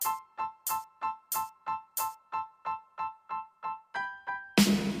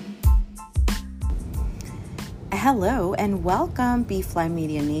Hello and welcome, Beefly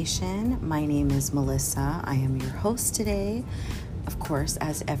Media Nation. My name is Melissa. I am your host today. Of course,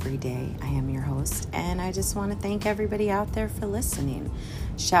 as every day, I am your host. And I just want to thank everybody out there for listening.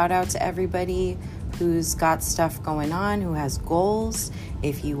 Shout out to everybody who's got stuff going on, who has goals.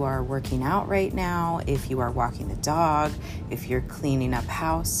 If you are working out right now, if you are walking the dog, if you're cleaning up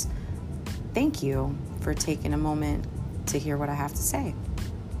house, thank you for taking a moment to hear what I have to say.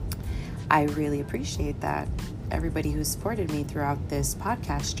 I really appreciate that. Everybody who supported me throughout this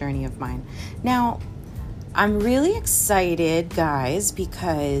podcast journey of mine. Now, I'm really excited, guys,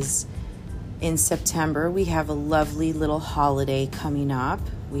 because in September we have a lovely little holiday coming up.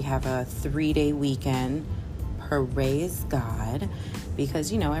 We have a 3-day weekend. Praise God,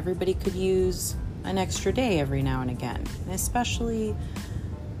 because, everybody could use an extra day every now and again, and especially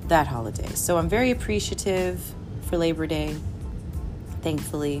that holiday. So I'm very appreciative for Labor Day.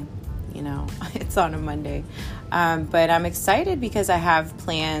 Thankfully, it's on a Monday. But I'm excited because I have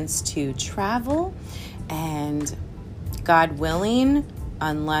plans to travel, and God willing,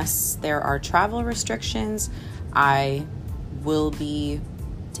 unless there are travel restrictions, I will be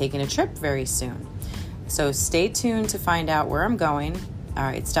taking a trip very soon. So stay tuned to find out where I'm going.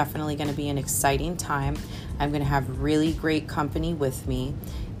 It's definitely going to be an exciting time. I'm going to have really great company with me,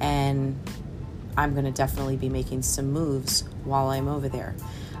 and I'm going to definitely be making some moves while I'm over there.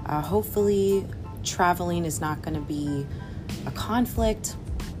 Hopefully, traveling is not going to be a conflict.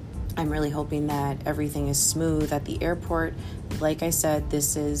 I'm really hoping that everything is smooth at the airport. Like I said,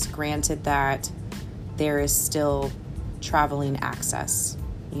 this is granted that there is still traveling access,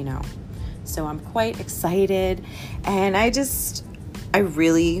 So I'm quite excited, and I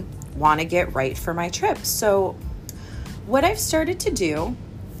really want to get right for my trip. So what I've started to do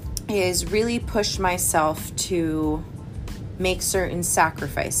is really push myself to make certain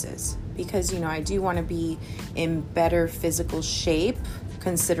sacrifices because, I do want to be in better physical shape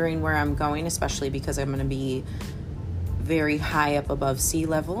considering where I'm going, especially because I'm going to be very high up above sea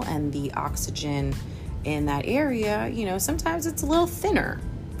level, and the oxygen in that area, sometimes it's a little thinner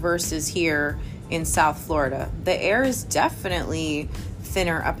versus here in South Florida. The air is definitely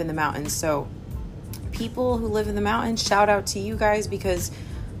thinner up in the mountains. So people who live in the mountains, shout out to you guys, because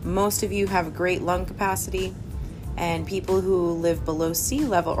most of you have a great lung capacity. And people who live below sea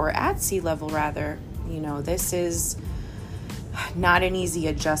level, or at sea level rather, this is not an easy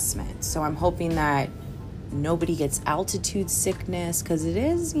adjustment. So I'm hoping that nobody gets altitude sickness, because it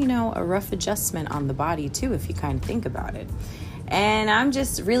is, a rough adjustment on the body too, if you kind of think about it. And I'm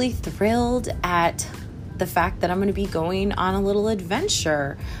just really thrilled at the fact that I'm going to be going on a little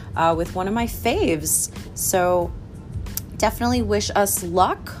adventure with one of my faves. So definitely wish us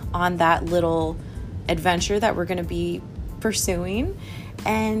luck on that little adventure that we're going to be pursuing.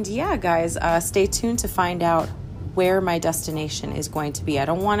 And yeah, guys, stay tuned to find out where my destination is going to be. I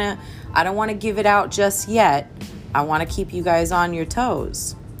don't want to give it out just yet. I want to keep you guys on your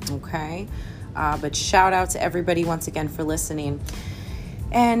toes. Okay. But shout out to everybody once again for listening.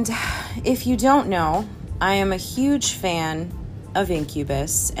 And if you don't know, I am a huge fan of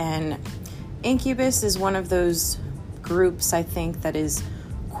Incubus, and Incubus is one of those groups I think that is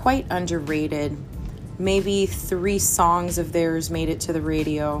quite underrated. Maybe 3 songs of theirs made it to the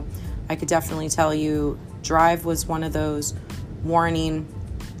radio. I could definitely tell you Drive was one of those. Warning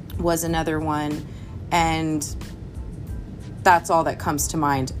was another one. And that's all that comes to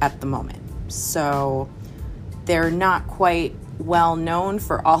mind at the moment. So they're not quite well known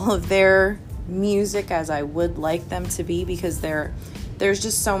for all of their music as I would like them to be, because there's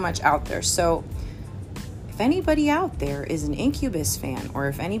just so much out there. So if anybody out there is an Incubus fan, or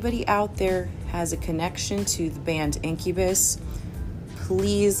if anybody out there has a connection to the band Incubus,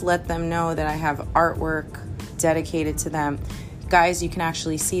 please let them know that I have artwork dedicated to them. Guys, you can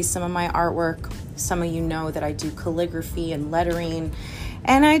actually see some of my artwork. Some of you know that I do calligraphy and lettering,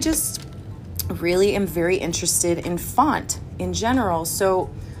 and I just really am very interested in font in general. So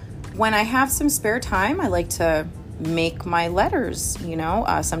when I have some spare time, I like to make my letters,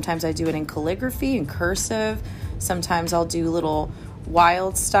 sometimes I do it in calligraphy and cursive. Sometimes I'll do little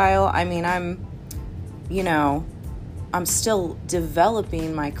wild style. I mean, I'm still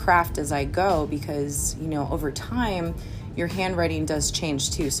developing my craft as I go, because, over time, your handwriting does change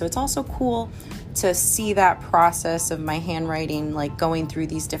too. So it's also cool to see that process of my handwriting, like going through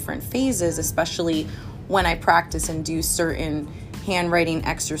these different phases, especially when I practice and do certain handwriting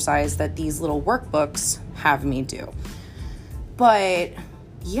exercise that these little workbooks have me do. But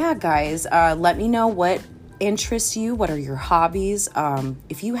yeah, guys, let me know what interests you. What are your hobbies?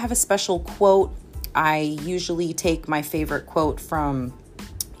 If you have a special quote, I usually take my favorite quote from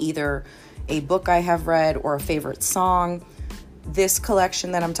either a book I have read or a favorite song. This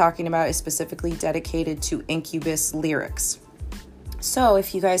collection that I'm talking about is specifically dedicated to Incubus lyrics. So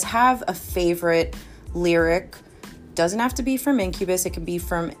if you guys have a favorite lyric, doesn't have to be from Incubus, it can be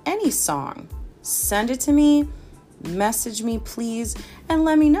from any song, send it to me, message me please, and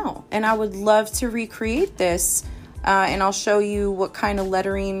let me know. And I would love to recreate this, and I'll show you what kind of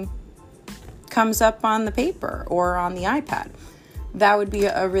lettering comes up on the paper or on the iPad. That would be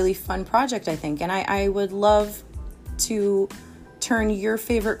a really fun project, I think. And I would love to turn your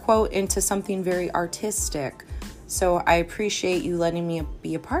favorite quote into something very artistic. So I appreciate you letting me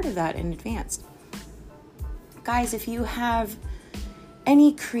be a part of that in advance. Guys, if you have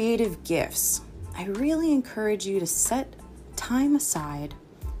any creative gifts, I really encourage you to set time aside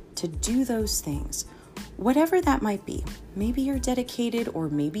to do those things, whatever that might be. Maybe you're dedicated, or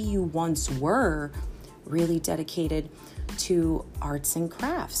maybe you once were really dedicated to arts and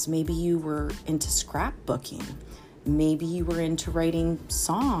crafts. Maybe you were into scrapbooking. Maybe you were into writing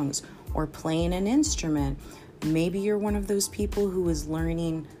songs or playing an instrument. Maybe you're one of those people who is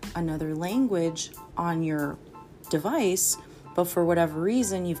learning another language on your device, but for whatever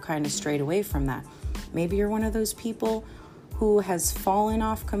reason, you've kind of strayed away from that. Maybe you're one of those people who has fallen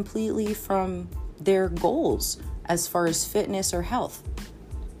off completely from their goals as far as fitness or health.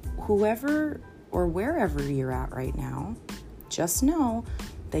 Whoever or wherever you're at right now, just know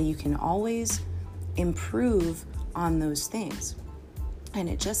that you can always improve on those things. And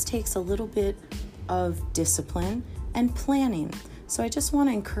it just takes a little bit of discipline and planning. So I just want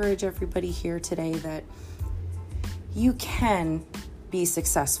to encourage everybody here today that you can be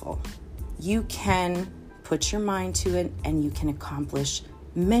successful. You can put your mind to it and you can accomplish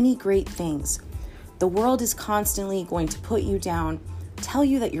many great things. The world is constantly going to put you down, tell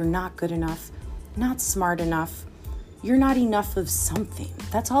you that you're not good enough, not smart enough, you're not enough of something.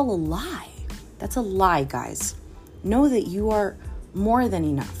 That's all a lie. That's a lie, guys. Know that you are more than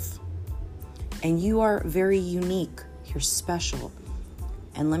enough. And you are very unique. You're special.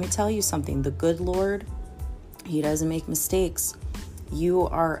 And let me tell you something. The good Lord, He doesn't make mistakes. You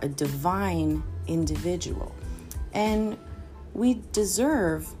are a divine individual. And we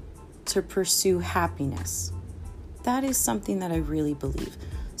deserve to pursue happiness. That is something that I really believe.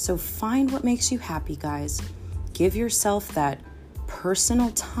 So find what makes you happy, guys. Give yourself that personal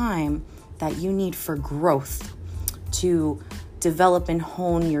time that you need for growth, to develop and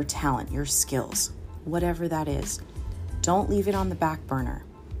hone your talent, your skills, whatever that is. Don't leave it on the back burner.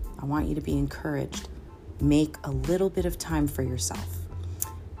 I want you to be encouraged. Make a little bit of time for yourself.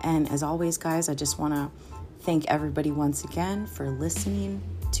 And as always, guys, I just want to thank everybody once again for listening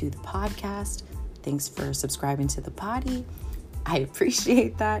to the podcast. Thanks for subscribing to the potty. I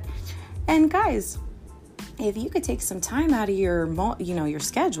appreciate that. And guys, if you could take some time out of your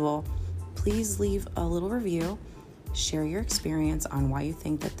schedule, please leave a little review. Share your experience on why you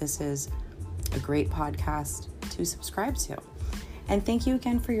think that this is a great podcast to subscribe to. And thank you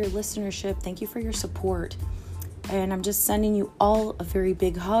again for your listenership. Thank you for your support. And I'm just sending you all a very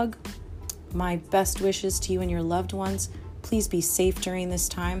big hug. My best wishes to you and your loved ones. Please be safe during this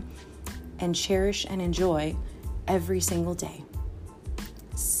time and cherish and enjoy every single day.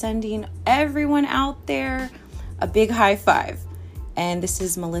 Sending everyone out there a big high five. And this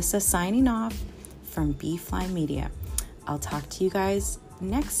is Melissa signing off from Be Fly Media. I'll talk to you guys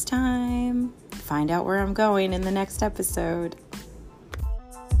next time. Find out where I'm going in the next episode.